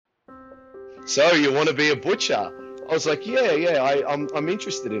so you want to be a butcher? I was like, yeah, I'm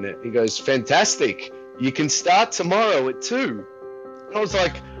interested in it. He goes, fantastic. You can start tomorrow at 2. And I was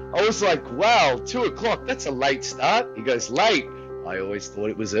like, wow, 2 o'clock, that's a late start. He goes, late. I always thought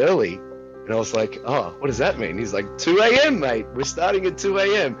it was early. And I was like, oh, what does that mean? He's like, 2 a.m., mate. We're starting at 2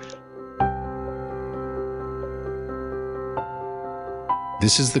 a.m.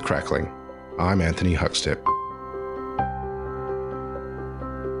 This is The Crackling. I'm Anthony Huckstep.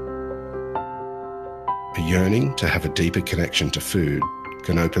 A yearning to have a deeper connection to food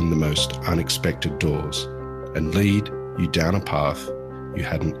can open the most unexpected doors and lead you down a path you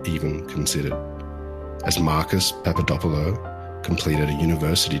hadn't even considered. As Marcus Papadopoulou completed a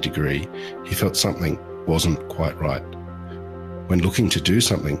university degree, he felt something wasn't quite right. When looking to do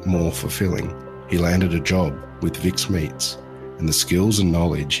something more fulfilling, he landed a job with Vic's Meats, and the skills and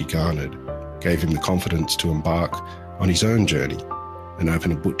knowledge he garnered gave him the confidence to embark on his own journey and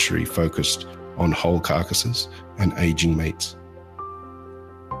open a butchery focused on whole carcasses and aging meats.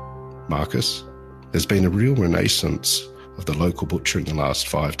 Marcus, there's been a real renaissance of the local butcher in the last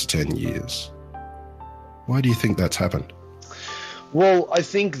 5 to 10 years. Why do you think that's happened? Well, I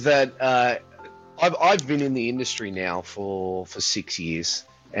think that I've been in the industry now for 6 years.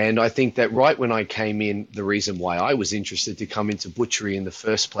 And I think that right when I came in, the reason why I was interested to come into butchery in the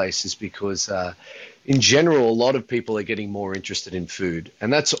first place is because in general, a lot of people are getting more interested in food.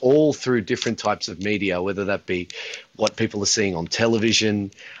 And that's all through different types of media, whether that be what people are seeing on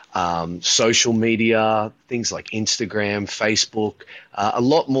television, social media, things like Instagram, Facebook. A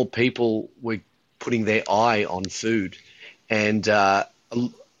lot more people were putting their eye on food. And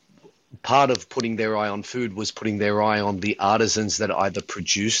part of putting their eye on food was putting their eye on the artisans that either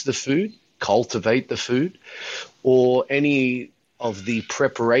produce the food, cultivate the food, or any of the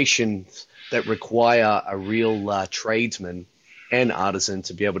preparations that require a real tradesman and artisan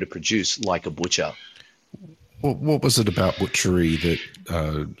to be able to produce, like a butcher. What was it about butchery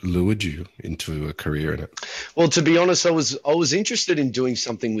that lured you into a career in it? Well, to be honest, I was interested in doing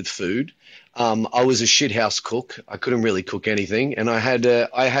something with food. I was a shithouse cook. I couldn't really cook anything, and I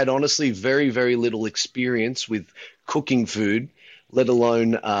had honestly very, very little experience with cooking food, let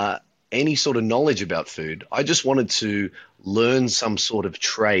alone any sort of knowledge about food. I just wanted to learn some sort of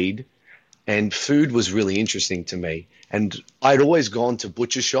trade, and food was really interesting to me. And I'd always gone to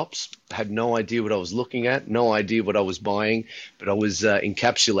butcher shops, had no idea what I was looking at, no idea what I was buying, but I was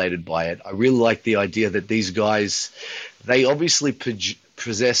encapsulated by it. I really liked the idea that these guys, they obviously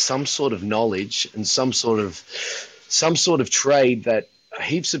possess some sort of knowledge and some sort of trade that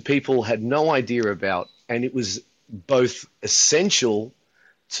heaps of people had no idea about, and it was both essential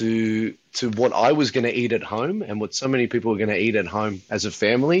to what I was going to eat at home and what so many people were going to eat at home as a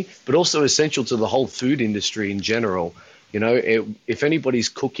family, but also essential to the whole food industry in general. You know, if anybody's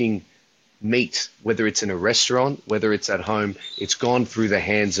cooking meat, whether it's in a restaurant, whether it's at home, it's gone through the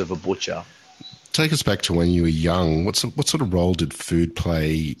hands of a butcher. Take us back to when you were young. What sort of role did food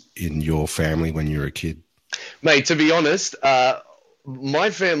play in your family when you were a kid? Mate, to be honest, my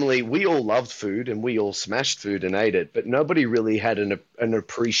family, we all loved food and we all smashed food and ate it, but nobody really had an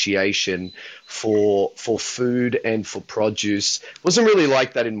appreciation for food and for produce. It wasn't really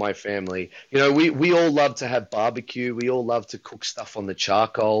like that in my family. You know, we all loved to have barbecue. We all loved to cook stuff on the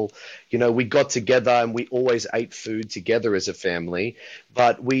charcoal. You know, we got together and we always ate food together as a family,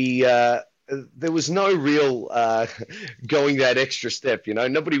 but there was no real going that extra step, you know.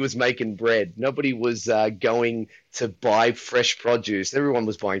 Nobody was making bread. Nobody was going to buy fresh produce. Everyone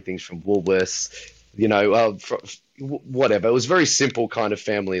was buying things from Woolworths, you know, whatever. It was very simple kind of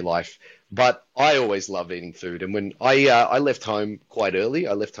family life. But I always loved eating food. And when I left home quite early,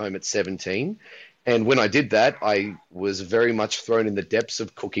 I left home at 17. And when I did that, I was very much thrown in the depths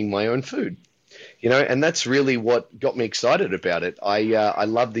of cooking my own food. You know, and that's really what got me excited about it. I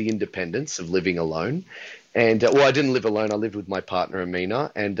love the independence of living alone. And, well, I didn't live alone. I lived with my partner,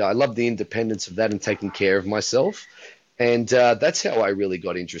 Amina. And I love the independence of that and taking care of myself. And that's how I really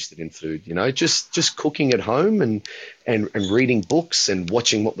got interested in food, you know, just cooking at home and reading books and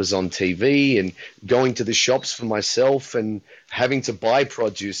watching what was on TV and going to the shops for myself and having to buy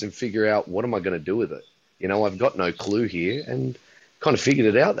produce and figure out what am I going to do with it. You know, I've got no clue here and kind of figured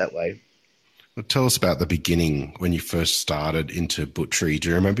it out that way. Well, tell us about the beginning when you first started into butchery. Do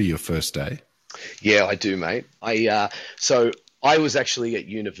you remember your first day? Yeah, I do, mate. So I was actually at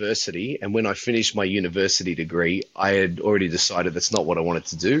university, and when I finished my university degree, I had already decided that's not what I wanted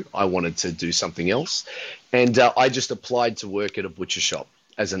to do. I wanted to do something else, and I just applied to work at a butcher shop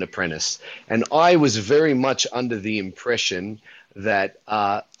as an apprentice. And I was very much under the impression that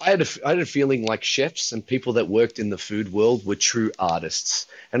I had a feeling like chefs and people that worked in the food world were true artists.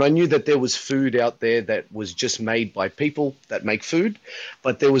 And I knew that there was food out there that was just made by people that make food,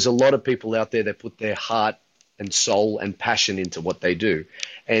 but there was a lot of people out there that put their heart and soul and passion into what they do.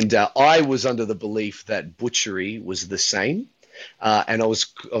 And I was under the belief that butchery was the same. And I was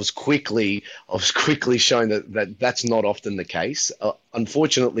quickly shown that that's not often the case.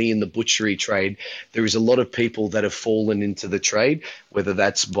 Unfortunately, in the butchery trade, there is a lot of people that have fallen into the trade, whether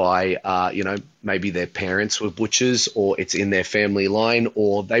that's by maybe their parents were butchers, or it's in their family line,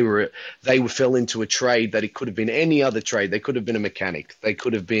 or they fell into a trade that it could have been any other trade. They could have been a mechanic, they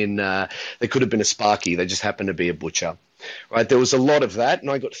could have been a sparky. They just happened to be a butcher, right? There was a lot of that,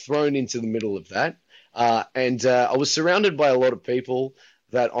 and I got thrown into the middle of that. And I was surrounded by a lot of people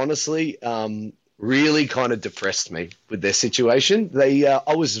that honestly really kind of depressed me with their situation.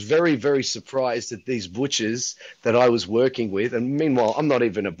 I was very, very surprised at these butchers that I was working with. And meanwhile, I'm not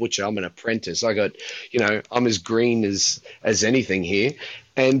even a butcher. I'm an apprentice. I'm as green as anything here.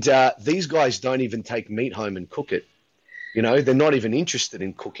 And these guys don't even take meat home and cook it. They're not even interested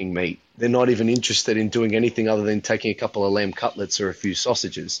in cooking meat. They're not even interested in doing anything other than taking a couple of lamb cutlets or a few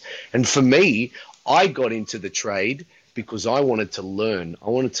sausages. And for me, I got into the trade because I wanted to learn. I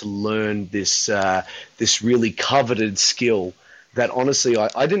wanted to learn this really coveted skill that honestly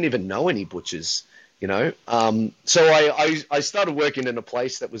I didn't even know any butchers. So I started working in a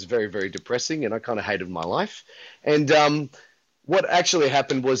place that was very, very depressing, and I kind of hated my life. And what actually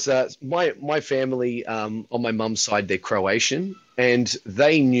happened was my family on my mum's side, they're Croatian, and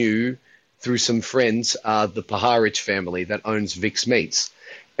they knew through some friends the Paharic family that owns Vic's Meats.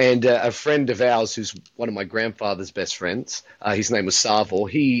 And a friend of ours, who's one of my grandfather's best friends, his name was Savor,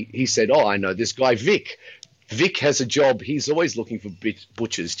 he said, I know this guy, Vic. Vic has a job. He's always looking for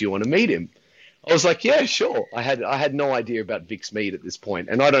butchers. Do you want to meet him? I was like, yeah, sure. I had no idea about Vic's Meat at this point,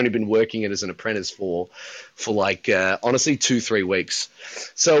 and I'd only been working it as an apprentice for honestly 2-3 weeks.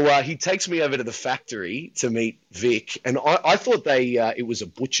 So he takes me over to the factory to meet Vic, and I thought it was a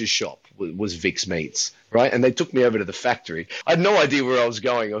butcher shop was Vic's Meats, right? And they took me over to the factory. I had no idea where I was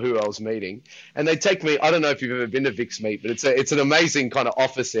going or who I was meeting, and they take me. I don't know if you've ever been to Vic's Meat, but it's an amazing kind of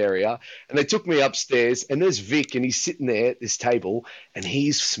office area. And they took me upstairs, and there's Vic, and he's sitting there at this table, and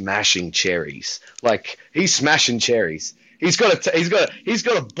he's smashing cherries. Like, he's smashing cherries. He's got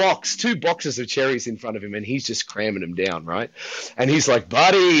a box, 2 boxes of cherries in front of him, and he's just cramming them down, right? And he's like,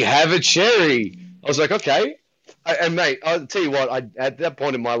 "Buddy, have a cherry." I was like, "Okay." And mate, I'll tell you what, at that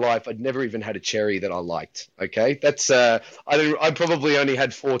point in my life, I'd never even had a cherry that I liked. Okay, that's I probably only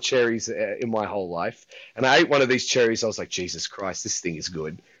had 4 cherries in my whole life, and I ate one of these cherries. I was like, Jesus Christ, this thing is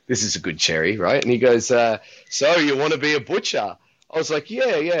good. This is a good cherry, right? And he goes, "So you want to be a butcher?" I was like,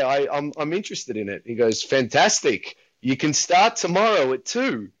 "Yeah, I'm interested in it." He goes, "Fantastic. You can start tomorrow at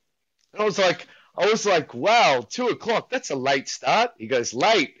 2." And I was like, "Wow, 2:00. That's a late start." He goes,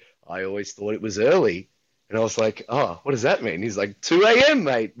 "Late. I always thought it was early." And I was like, "Oh, what does that mean?" He's like, 2 a.m.,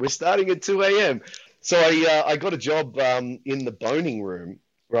 mate. We're starting at 2 a.m. So I got a job in the boning room,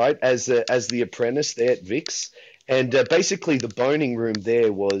 right, as the apprentice there at Vic's. And basically the boning room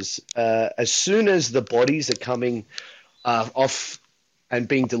there was as soon as the bodies are coming off and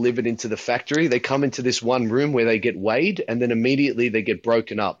being delivered into the factory, they come into this one room where they get weighed, and then immediately they get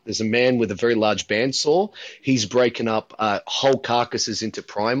broken up. There's a man with a very large bandsaw. He's breaking up whole carcasses into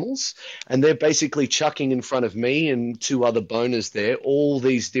primals, and they're basically chucking in front of me and 2 other boners there all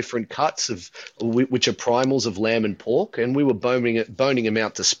these different cuts which are primals of lamb and pork, and we were boning them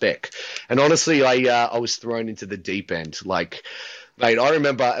out to spec. And honestly, I was thrown into the deep end. Like, mate, I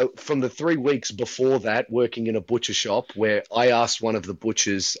remember from the 3 weeks before that working in a butcher shop where I asked one of the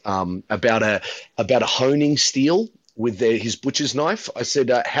butchers about a honing steel with his butcher's knife. I said,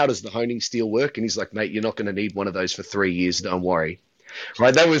 "How does the honing steel work?" And he's like, "Mate, you're not going to need one of those for 3 years. Don't worry."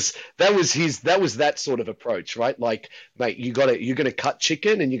 Right, that was that sort of approach, right? Like, mate, you're gonna cut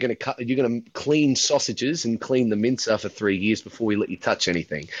chicken and you're gonna clean sausages and clean the mincer for 3 years before we let you touch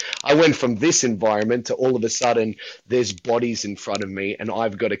anything. I went from this environment to all of a sudden there's bodies in front of me and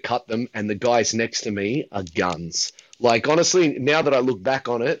I've got to cut them, and the guys next to me are guns. Like, honestly, now that I look back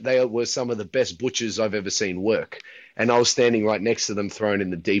on it, they were some of the best butchers I've ever seen work. And I was standing right next to them, thrown in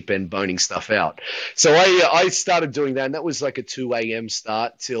the deep end, boning stuff out. So I started doing that, and that was like a 2 a.m.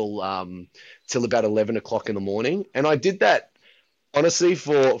 start till about 11 o'clock in the morning. And I did that, honestly,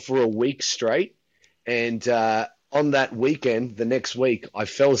 for a week straight. And on that weekend, the next week, I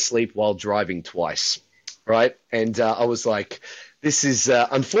fell asleep while driving twice, right? And I was like, this is,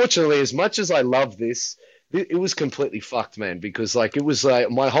 unfortunately, as much as I love this it was completely fucked, man, because like it was like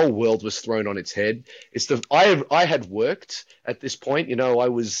my whole world was thrown on its head. I had worked at this point, I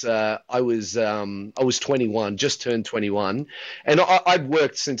was 21, just turned 21, and I'd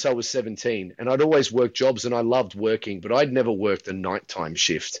worked since I was 17, and I'd always worked jobs, and I loved working, but I'd never worked a nighttime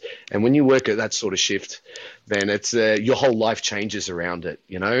shift. And when you work at that sort of shift, man, it's your whole life changes around it,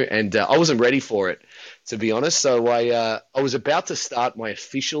 And I wasn't ready for it, to be honest. So I was about to start my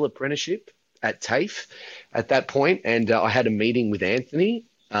official apprenticeship at TAFE at that point, and I had a meeting with Anthony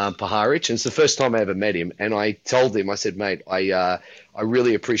Paharic, and it's the first time I ever met him. And I told him, I said, mate, I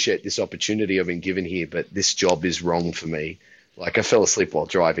really appreciate this opportunity I've been given here, but this job is wrong for me. Like, I fell asleep while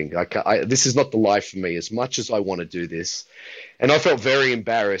driving. This is not the life for me as much as I want to do this. And I felt very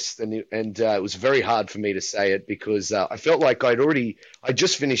embarrassed, and it was very hard for me to say it because I felt like I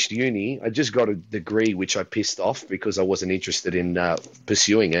just finished uni. I just got a degree, which I pissed off because I wasn't interested in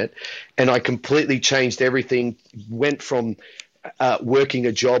pursuing it. And I completely changed everything, went from working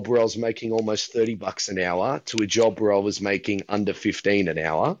a job where I was making almost $30 an hour to a job where I was making under 15 an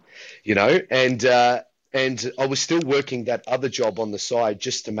hour, and I was still working that other job on the side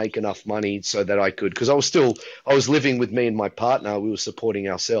just to make enough money so that I could, because I was living with me and my partner. We were supporting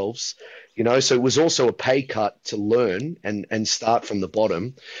ourselves, so it was also a pay cut to learn and start from the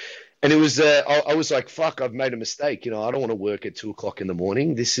bottom. And it was, I was like, fuck, I've made a mistake. I don't want to work at 2:00 in the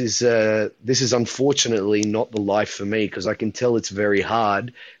morning. This is unfortunately not the life for me, because I can tell it's very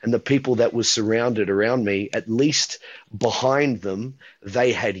hard. And the people that were surrounded around me, at least behind them,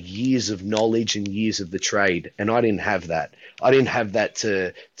 they had years of knowledge and years of the trade. And I didn't have that. I didn't have that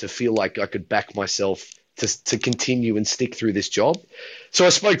to feel like I could back myself to continue and stick through this job. So I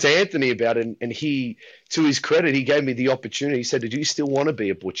spoke to Anthony about it, and he, to his credit, he gave me the opportunity. He said, "Do you still want to be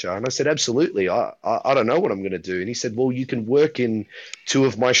a butcher?" And I said, "Absolutely. I don't know what I'm going to do." And he said, "Well, you can work in two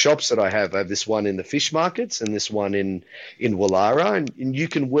of my shops that I have. I have this one in the fish markets and this one in Wallara, and you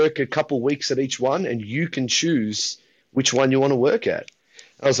can work a couple of weeks at each one, and you can choose which one you want to work at."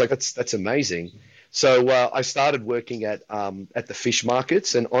 I was like, that's amazing. So I started working at the fish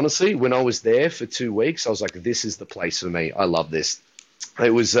markets, and honestly, when I was there for 2 weeks, I was like, "This is the place for me. I love this."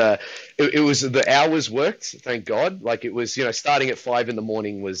 It was the hours worked, thank God. Like, it was, starting at 5 in the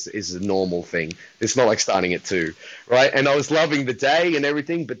morning is a normal thing. It's not like starting at 2, right? And I was loving the day and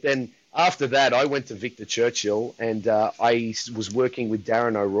everything, but then after that, I went to Victor Churchill, and I was working with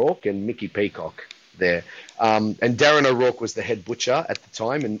Darren O'Rourke and Mickey Peacock there. And Darren O'Rourke was the head butcher at the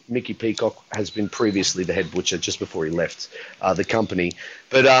time, and Mickey Peacock has been previously the head butcher just before he left the company.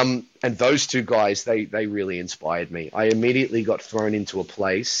 But and those two guys, they really inspired me. I immediately got thrown into a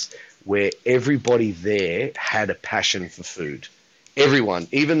place where everybody there had a passion for food. Everyone,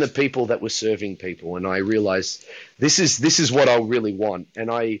 even the people that were serving people, and I realized this is what I really want.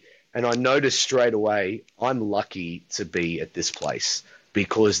 And I noticed straight away, I'm lucky to be at this place,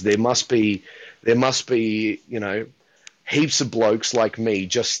 because there must be, heaps of blokes like me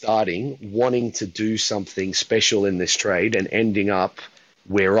just starting, wanting to do something special in this trade and ending up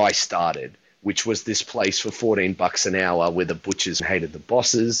where I started, which was this place for $14 an hour, where the butchers hated the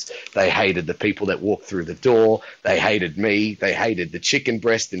bosses. They hated the people that walked through the door. They hated me. They hated the chicken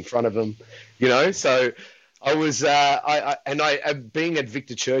breast in front of them, So I was, being at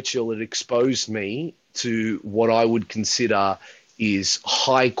Victor Churchill, it exposed me to what I would consider is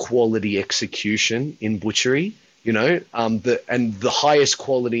high quality execution in butchery, the highest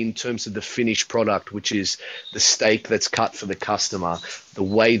quality in terms of the finished product, which is the steak that's cut for the customer, the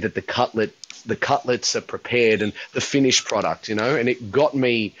way that the cutlets are prepared, and the finished product, and it got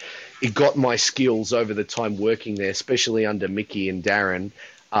my skills over the time working there, especially under Mickey and Darren,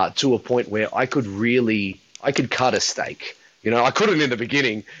 to a point where I could cut a steak. I couldn't in the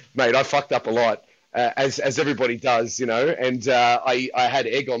beginning, mate. I fucked up a lot. As everybody does, and I had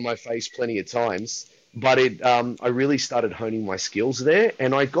egg on my face plenty of times, but I really started honing my skills there,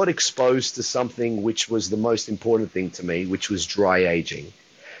 and I got exposed to something which was the most important thing to me, which was dry aging.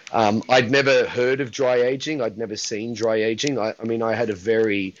 I'd never heard of dry aging. I'd never seen dry aging. I had a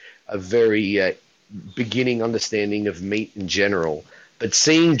very beginning understanding of meat in general, but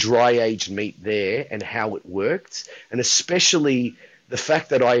seeing dry aged meat there and how it worked, and especially the fact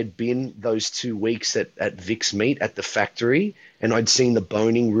that I had been those 2 weeks at Vic's Meat at the factory, and I'd seen the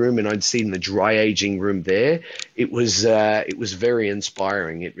boning room and I'd seen the dry aging room there, it was very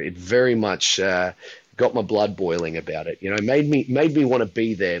inspiring. It very much got my blood boiling about it. Made me want to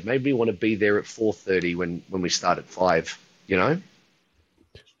be there. Made me want to be there at 4:30 when we start at 5. You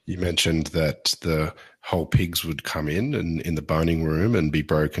mentioned that the whole pigs would come in the boning room and be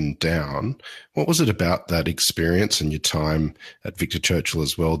broken down. What was it about that experience and your time at Victor Churchill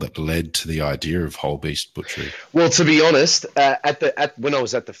as well that led to the idea of whole beast butchery? Well, to be honest, when I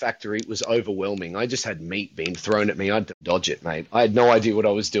was at the factory, it was overwhelming. I just had meat being thrown at me. I had to dodge it, mate. I had no idea what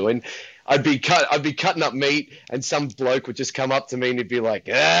I was doing. I'd be cutting up meat, and some bloke would just come up to me and he'd be like,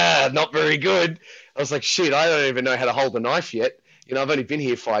 not very good. I was like, shit, I don't even know how to hold a knife yet. I've only been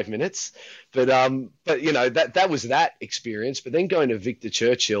here 5 minutes, but that was that experience. But then going to Victor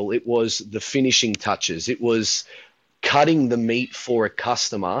Churchill, it was the finishing touches. It was cutting the meat for a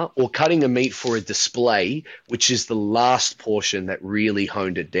customer or cutting the meat for a display, which is the last portion that really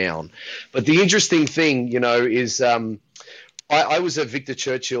honed it down. But the interesting thing, is I was at Victor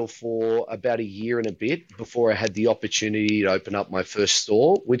Churchill for about a year and a bit before I had the opportunity to open up my first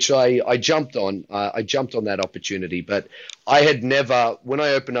store, which I jumped on. I jumped on that opportunity, but I had never, when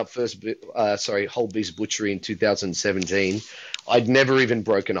I opened up Whole Beast Butchery in 2017, I'd never even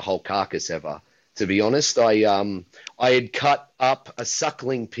broken a whole carcass ever. To be honest, I had cut up a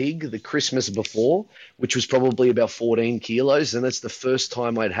suckling pig the Christmas before, which was probably about 14 kilos, and that's the first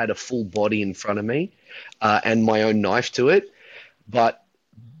time I'd had a full body in front of me and my own knife to it. But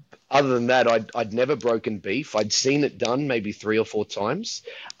other than that, I'd never broken beef. I'd seen it done maybe 3 or 4 times.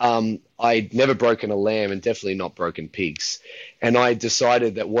 I'd never broken a lamb and definitely not broken pigs. And I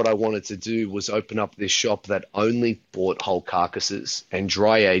decided that what I wanted to do was open up this shop that only bought whole carcasses and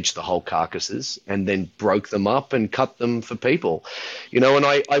dry aged the whole carcasses and then broke them up and cut them for people. And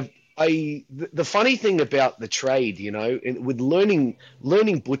the funny thing about the trade, with learning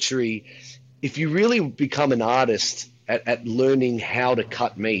butchery, if you really become an artist at learning how to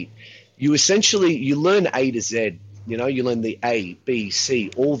cut meat, you learn A to Z. You learn the A, B, C,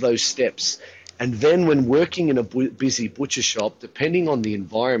 all those steps. And then when working in a busy butcher shop, depending on the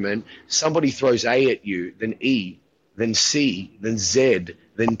environment, somebody throws A at you, then E, then C, then Z,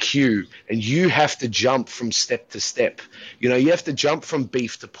 then Q, and you have to jump from step to step. You have to jump from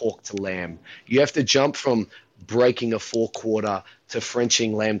beef to pork to lamb. You have to jump from breaking a 4/4 to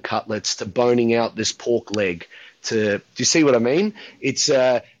Frenching lamb cutlets to boning out this pork leg. Do you see what I mean? It's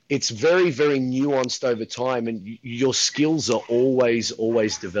very, very nuanced over time, and your skills are always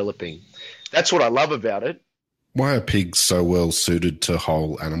developing. That's what I love about it. Why are pigs so well suited to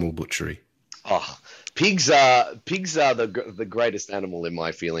whole animal butchery? Oh, pigs are the greatest animal in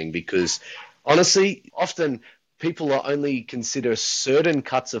my feeling, because honestly, often people only consider certain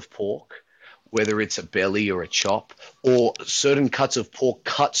cuts of pork, whether it's a belly or a chop, or certain cuts of pork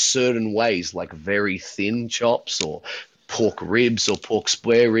cut certain ways, like very thin chops or pork ribs or pork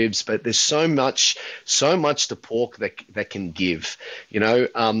square ribs. But there's so much to pork that can give.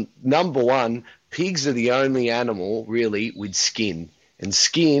 Number one, pigs are the only animal really with skin. And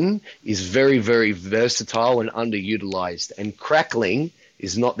skin is very, very versatile and underutilized. And crackling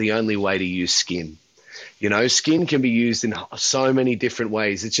is not the only way to use skin. Skin can be used in so many different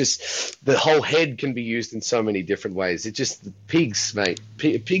ways. It's just the whole head can be used in so many different ways. It's just pigs, mate.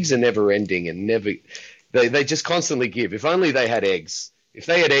 Pigs are never ending and they just constantly give. If only they had eggs. If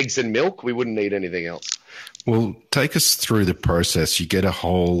they had eggs and milk, we wouldn't need anything else. Well, take us through the process. You get a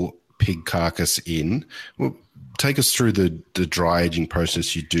whole pig carcass in. Well, take us through the dry aging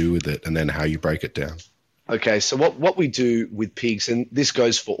process you do with it and then how you break it down. Okay, so what we do with pigs, and this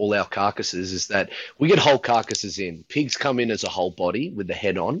goes for all our carcasses, is that we get whole carcasses in. Pigs come in as a whole body with the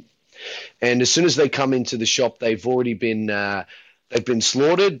head on, and as soon as they come into the shop, they've already been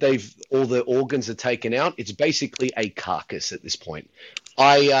slaughtered. All the organs are taken out. It's basically a carcass at this point.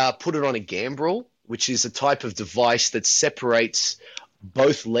 I put it on a gambrel, which is a type of device that separates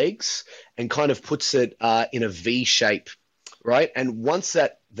both legs and kind of puts it in a V shape, right? And once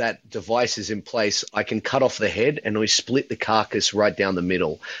that device is in place, I can cut off the head and I split the carcass right down the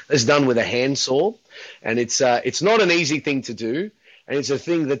middle. It's done with a handsaw, and it's not an easy thing to do, and it's a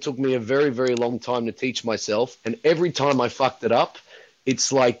thing that took me a very, very long time to teach myself. And every time I fucked it up,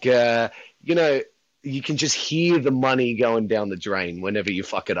 it's like you can just hear the money going down the drain whenever you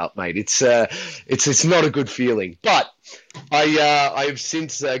fuck it up, mate. It's not a good feeling, but I have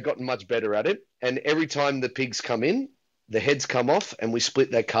since gotten much better at it. And every time the pigs come in, the heads come off and we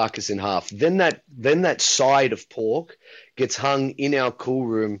split that carcass in half. Then that side of pork gets hung in our cool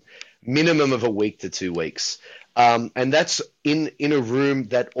room minimum of a week to 2 weeks. And that's in a room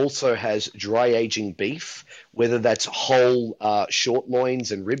that also has dry aging beef, whether that's whole short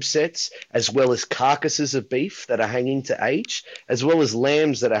loins and rib sets, as well as carcasses of beef that are hanging to age, as well as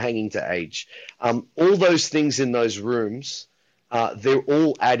lambs that are hanging to age. All those things in those rooms they're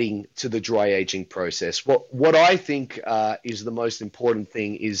all adding to the dry aging process. What I think is the most important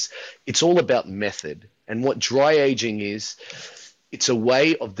thing is it's all about method. And what dry aging is, it's a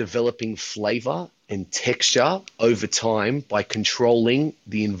way of developing flavor and texture over time by controlling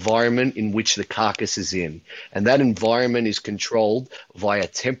the environment in which the carcass is in. And that environment is controlled via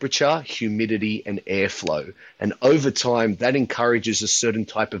temperature, humidity, and airflow. And over time, that encourages a certain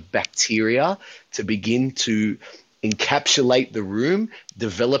type of bacteria to begin to encapsulate the room,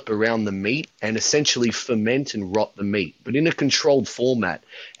 develop around the meat, and essentially ferment and rot the meat, but in a controlled format.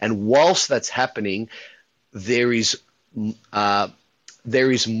 And whilst that's happening, there is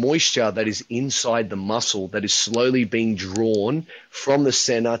moisture that is inside the muscle that is slowly being drawn from the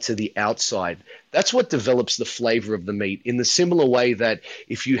center to the outside. That's what develops the flavor of the meat, in the similar way that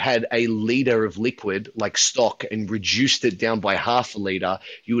if you had a liter of liquid like stock and reduced it down by half a liter,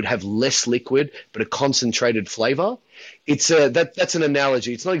 you would have less liquid but a concentrated flavor. That's an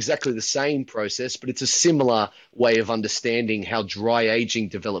analogy. It's not exactly the same process, but it's a similar way of understanding how dry aging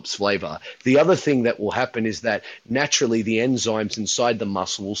develops flavor. The other thing that will happen is that naturally the enzymes inside the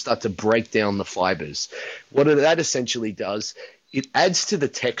muscle will start to break down the fibers. What that essentially does, it adds to the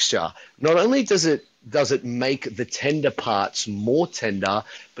texture. Not only does it make the tender parts more tender,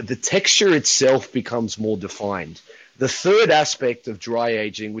 but the texture itself becomes more defined. The third aspect of dry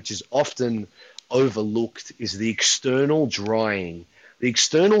aging, which is often overlooked, is the external drying. The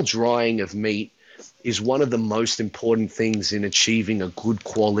external drying of meat is one of the most important things in achieving a good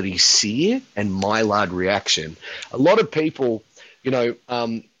quality sear and Maillard reaction. A lot of people,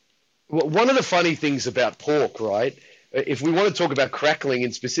 one of the funny things about pork, right? If we want to talk about crackling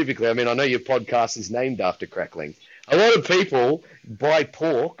and specifically, I know your podcast is named after crackling. A lot of people buy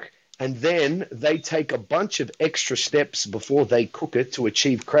pork and then they take a bunch of extra steps before they cook it to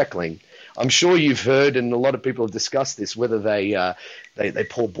achieve crackling. I'm sure you've heard, and a lot of people have discussed this, whether they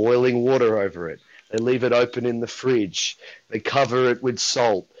pour boiling water over it, they leave it open in the fridge, they cover it with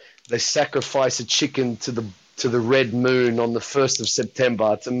salt, they sacrifice a chicken to the red moon on the 1st of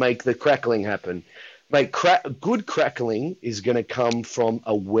September to make the crackling happen. Mate, good crackling is going to come from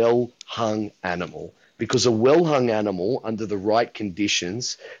a well-hung animal, because a well-hung animal under the right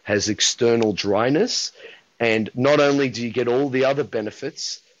conditions has external dryness, and not only do you get all the other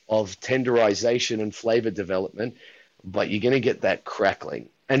benefits of tenderization and flavor development, but you're going to get that crackling.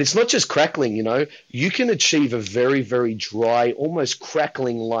 And it's not just crackling, you can achieve a very, very dry, almost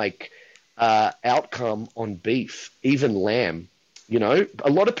crackling-like outcome on beef, even lamb. A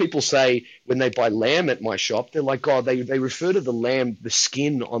lot of people say when they buy lamb at my shop, they're like, oh, they refer to the lamb, the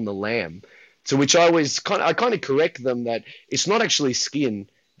skin on the lamb, to which I kind of correct them that it's not actually skin,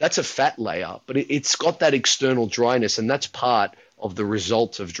 that's a fat layer, but it's got that external dryness, and that's part of the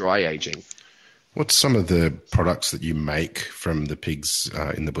result of dry aging. What's some of the products that you make from the pigs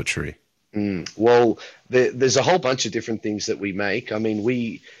in the butchery? Well, there's a whole bunch of different things that we make.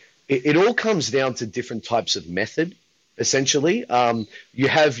 It all comes down to different types of method. Essentially, you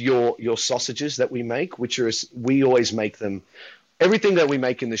have your sausages that we make, we always make them. Everything that we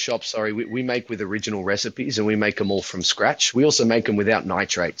make in the shop, we make with original recipes, and we make them all from scratch. We also make them without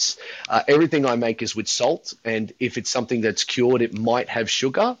nitrates. Everything I make is with salt, and if it's something that's cured, it might have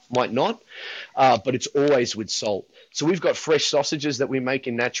sugar, might not, but it's always with salt. So we've got fresh sausages that we make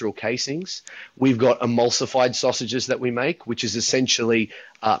in natural casings. We've got emulsified sausages that we make, which is essentially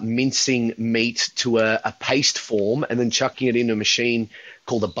mincing meat to a paste form and then chucking it in a machine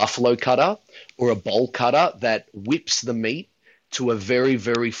called a buffalo cutter or a bowl cutter that whips the meat to a very,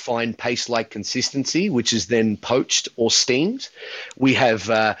 very fine paste-like consistency, which is then poached or steamed. We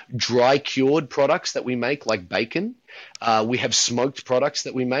have dry cured products that we make, like bacon. We have smoked products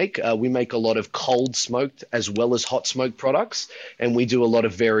that we make. We make a lot of cold smoked as well as hot smoked products, and we do a lot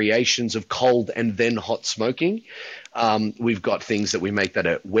of variations of cold and then hot smoking. We've got things that we make that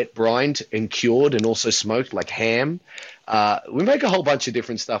are wet brined and cured and also smoked, like ham. We make a whole bunch of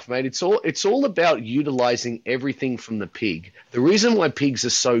different stuff, mate. It's all about utilizing everything from the pig. The reason why pigs are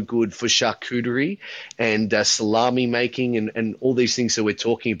so good for charcuterie and salami making and all these things that we're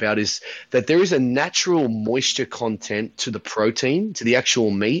talking about is that there is a natural moisture content to the protein, to the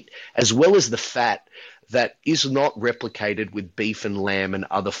actual meat, as well as the fat, that is not replicated with beef and lamb and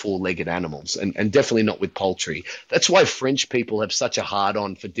other four-legged animals, and definitely not with poultry. That's why French people have such a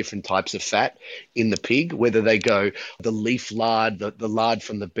hard-on for different types of fat in the pig, whether they go the leaf lard, the lard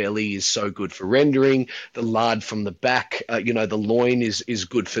from the belly is so good for rendering, the lard from the back, the loin is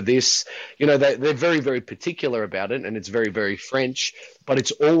good for this. They're very, very particular about it, and it's very, very French, but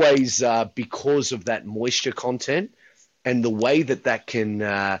it's always because of that moisture content and the way that can,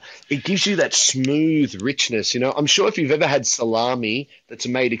 it gives you that smooth richness. I'm sure if you've ever had salami that's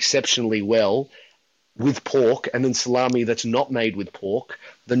made exceptionally well with pork and then salami that's not made with pork,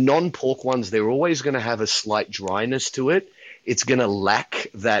 the non-pork ones, they're always going to have a slight dryness to it. It's going to lack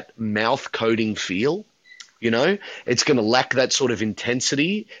that mouth coating feel. It's going to lack that sort of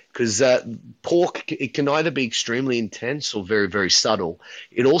intensity because pork, it can either be extremely intense or very, very subtle.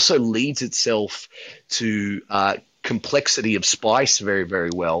 It also leads itself to complexity of spice very,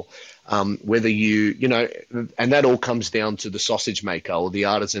 very well. Whether and that all comes down to the sausage maker or the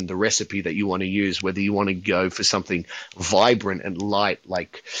artisan, the recipe that you want to use, whether you want to go for something vibrant and light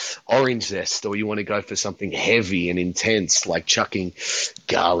like orange zest, or you want to go for something heavy and intense like chucking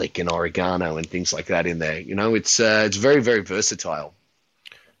garlic and oregano and things like that in there. It's very, very versatile.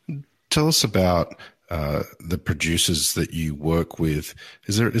 Tell us about the producers that you work with.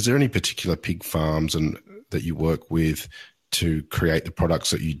 Is there any particular pig farms that you work with to create the products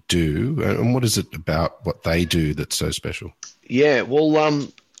that you do, and what is it about what they do that's so special? Yeah, well,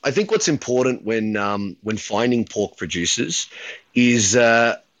 I think what's important when finding pork producers is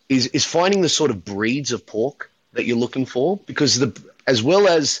finding the sort of breeds of pork that you're looking for, because as well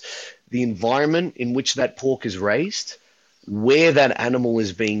as the environment in which that pork is raised, where that animal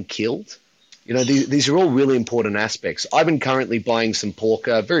is being killed. These are all really important aspects. I've been currently buying some pork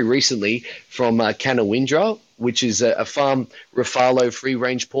very recently from Canawindra, which is a farm Rafalo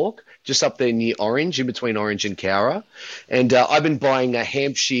free-range pork, just up there near Orange, in between Orange and Cowra. And I've been buying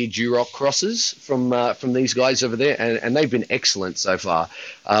Hampshire Duroc crosses from these guys over there, and they've been excellent so far.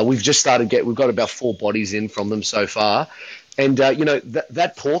 We've got about 4 bodies in from them so far. And,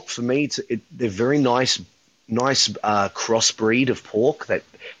 that pork, for me, they're very nice crossbreed of pork that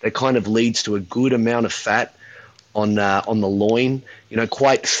kind of leads to a good amount of fat on the loin,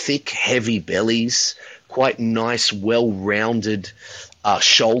 quite thick, heavy bellies, quite nice, well-rounded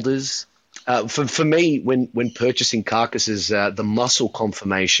shoulders. For me, when purchasing carcasses, the muscle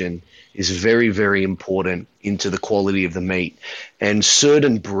conformation is very, very important into the quality of the meat. And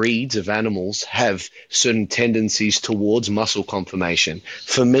certain breeds of animals have certain tendencies towards muscle conformation.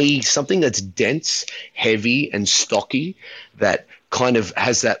 For me, something that's dense, heavy, and stocky, that kind of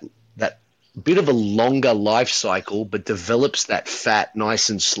has that bit of a longer life cycle, but develops that fat nice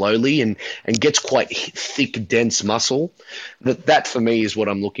and slowly and gets quite thick, dense muscle. That for me is what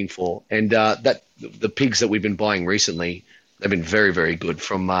I'm looking for. And that the pigs that we've been buying recently, they've been very, very good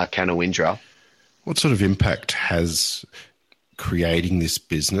from Canawindra. What sort of impact has creating this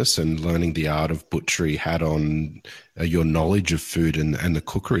business and learning the art of butchery had on your knowledge of food and the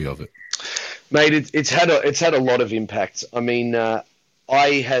cookery of it? Mate, it's had a lot of impact. I mean,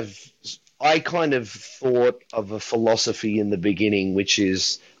 I kind of thought of a philosophy in the beginning, which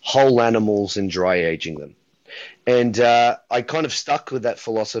is whole animals and dry aging them. And I kind of stuck with that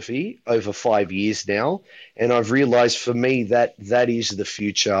philosophy over 5 years now. And I've realized for me that is the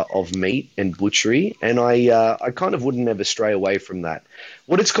future of meat and butchery. And I kind of wouldn't ever stray away from that.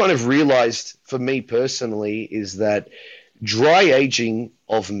 What it's kind of realized for me personally is that dry aging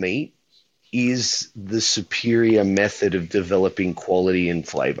of meat is the superior method of developing quality and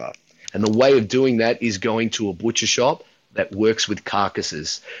flavor. And the way of doing that is going to a butcher shop that works with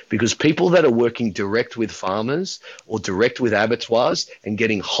carcasses, because people that are working direct with farmers or direct with abattoirs and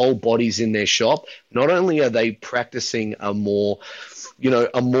getting whole bodies in their shop, not only are they practicing a more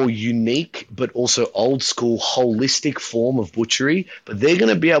unique but also old school holistic form of butchery, but they're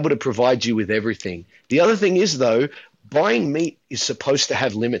going to be able to provide you with everything. The other thing is, though, buying meat is supposed to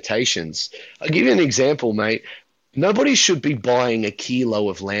have limitations. I'll give you an example, mate. Nobody should be buying a kilo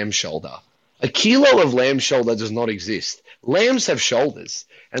of lamb shoulder. A kilo of lamb shoulder does not exist. Lambs have shoulders,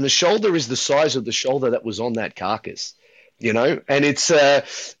 and the shoulder is the size of the shoulder that was on that carcass, And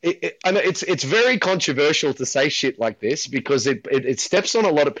it's very controversial to say shit like this, because it steps on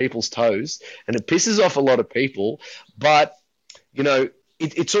a lot of people's toes and it pisses off a lot of people. But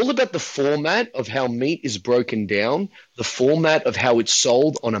it's all about the format of how meat is broken down, the format of how it's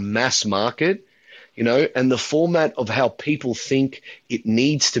sold on a mass market, and the format of how people think it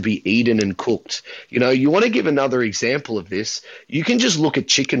needs to be eaten and cooked. You want to give another example of this, you can just look at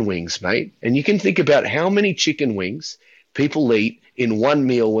chicken wings, mate, and you can think about how many chicken wings people eat in one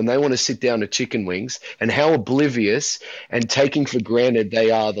meal when they want to sit down to chicken wings, and how oblivious and taking for granted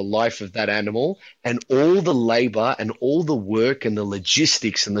they are the life of that animal and all the labor and all the work and the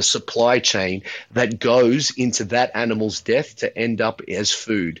logistics and the supply chain that goes into that animal's death to end up as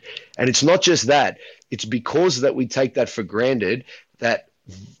food. And it's not just that, it's because that we take that for granted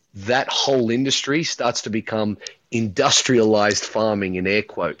that whole industry starts to become industrialized farming in air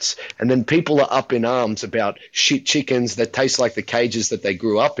quotes. And then people are up in arms about shit chickens that taste like the cages that they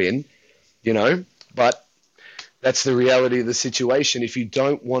grew up in, but that's the reality of the situation if you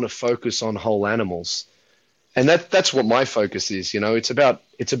don't want to focus on whole animals. And that's what my focus is. It's about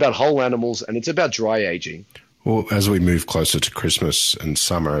whole animals, and it's about dry aging. Well, as we move closer to Christmas and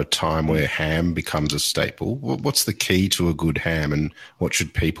summer, a time where ham becomes a staple, what's the key to a good ham, and what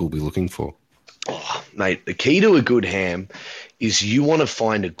should people be looking for? Oh, mate, the key to a good ham is you want to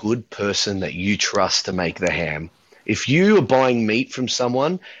find a good person that you trust to make the ham. If you are buying meat from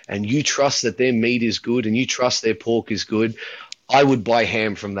someone and you trust that their meat is good and you trust their pork is good, I would buy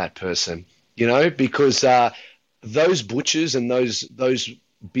ham from that person, because those butchers and those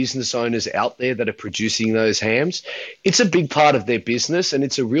business owners out there that are producing those hams, it's a big part of their business, and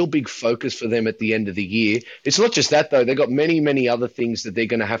it's a real big focus for them at the end of the year. It's not just that, though. They've got many, many other things that they're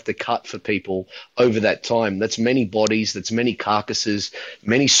going to have to cut for people over that time. That's many bodies, that's many carcasses,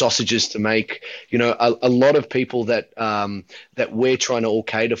 many sausages to make, a lot of people that we're trying to all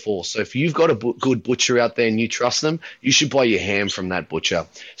cater for. So if you've got a good butcher out there and you trust them, you should buy your ham from that butcher,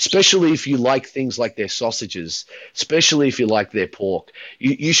 especially if you like things like their sausages, especially if you like their pork.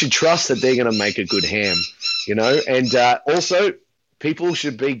 You should trust that they're going to make a good ham, and also people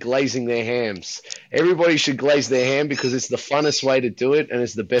should be glazing their hams. Everybody should glaze their ham because it's the funnest way to do it and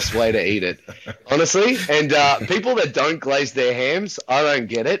it's the best way to eat it, honestly. And people that don't glaze their hams, I don't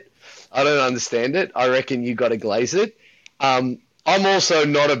get it. I don't understand it. I reckon you got to glaze it. I'm also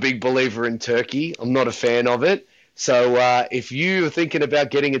not a big believer in turkey. I'm not a fan of it. So if you're thinking about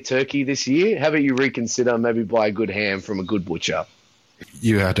getting a turkey this year, how about you reconsider, maybe buy a good ham from a good butcher?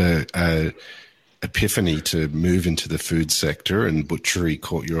 You had a epiphany to move into the food sector, and butchery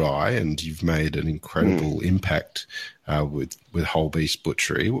caught your eye, and you've made an incredible impact with Whole Beast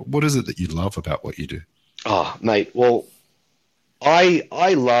Butchery. What is it that you love about what you do? Oh, mate, well, I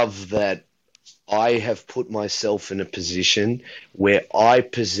love that I have put myself in a position where I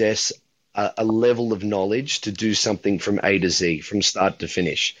possess a level of knowledge to do something from A to Z, from start to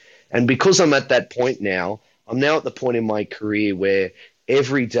finish. And because I'm at that point now, I'm now at the point in my career where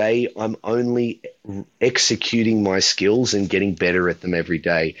every day I'm only executing my skills and getting better at them every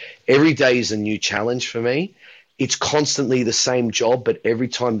day. Every day is a new challenge for me. It's constantly the same job, but every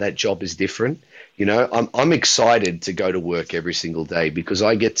time that job is different. I'm excited to go to work every single day because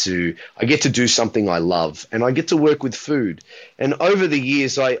I get to do something I love, and I get to work with food. And over the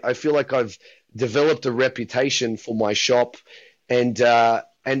years, I feel like I've developed a reputation for my shop, and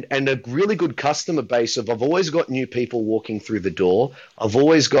a really good customer base of I've always got new people walking through the door. I've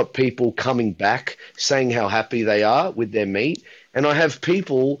always got people coming back saying how happy they are with their meat. And I have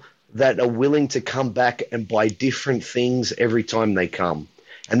people that are willing to come back and buy different things every time they come.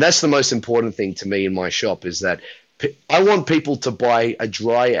 And that's the most important thing to me in my shop, is that I want people to buy a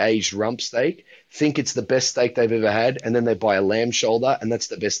dry aged rump steak, think it's the best steak they've ever had, and then they buy a lamb shoulder and that's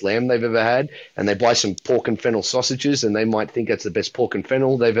the best lamb they've ever had, and they buy some pork and fennel sausages and they might think that's the best pork and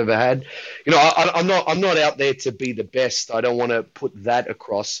fennel they've ever had. I'm not out there to be the best. I don't want to put that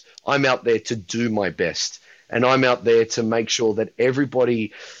across. I'm out there to do my best, and I'm out there to make sure that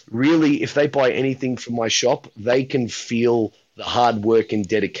everybody really, if they buy anything from my shop, they can feel the hard work and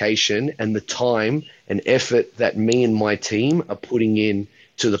dedication and the time and effort that me and my team are putting in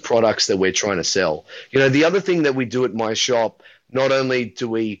to the products that we're trying to sell. The other thing that we do at my shop, not only do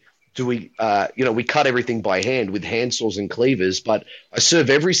we cut everything by hand with hand saws and cleavers, but I serve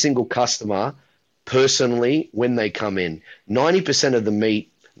every single customer personally when they come in. 90% of the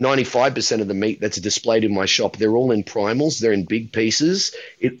meat, 95% of the meat that's displayed in my shop, they're all in primals. They're in big pieces.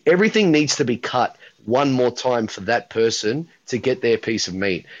 Everything needs to be cut one more time for that person to get their piece of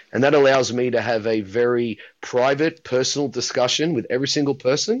meat. And that allows me to have a very private, personal discussion with every single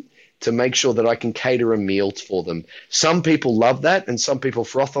person to make sure that I can cater a meal for them. Some people love that and some people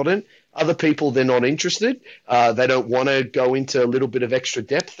froth on it. Other people, they're not interested. They don't want to go into a little bit of extra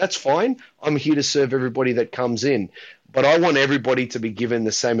depth. That's fine. I'm here to serve everybody that comes in. But I want everybody to be given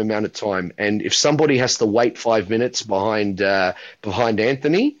the same amount of time. And if somebody has to wait 5 minutes behind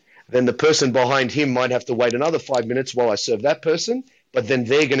Anthony, then the person behind him might have to wait another 5 minutes while I serve that person, but then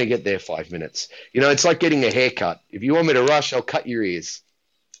they're going to get their 5 minutes. It's like getting a haircut. If you want me to rush, I'll cut your ears.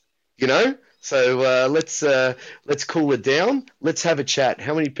 So let's cool it down. Let's have a chat.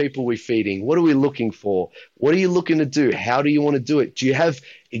 How many people are we feeding? What are we looking for? What are you looking to do? How do you want to do it? Do you have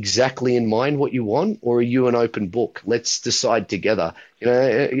exactly in mind what you want, or are you an open book? Let's decide together.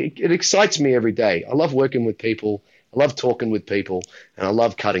 It excites me every day. I love working with people. I love talking with people, and I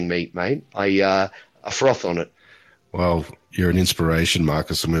love cutting meat, mate. I froth on it. Well, you're an inspiration,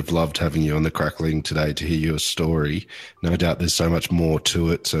 Marcus, and we've loved having you on The Crackling today to hear your story. No doubt there's so much more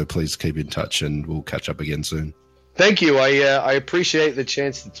to it, so please keep in touch and we'll catch up again soon. Thank you. I appreciate the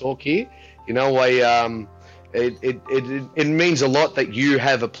chance to talk here. You know, it means a lot that you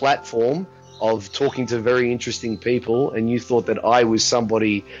have a platform of talking to very interesting people, and you thought that I was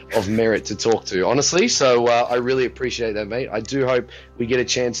somebody of merit to talk to, honestly. So I really appreciate that, mate. I do hope we get a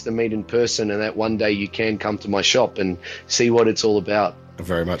chance to meet in person, and that one day you can come to my shop and see what it's all about. I'm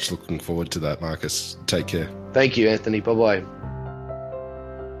very much looking forward to that, Marcus. Take care. Thank you, Anthony. Bye-bye.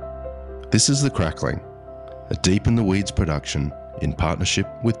 This is The Crackling, a Deep in the Weeds production in partnership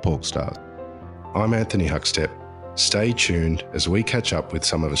with Porkstars. I'm Anthony Huckstep. Stay tuned as we catch up with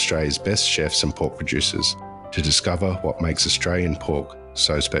some of Australia's best chefs and pork producers to discover what makes Australian pork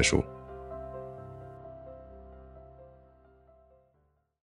so special.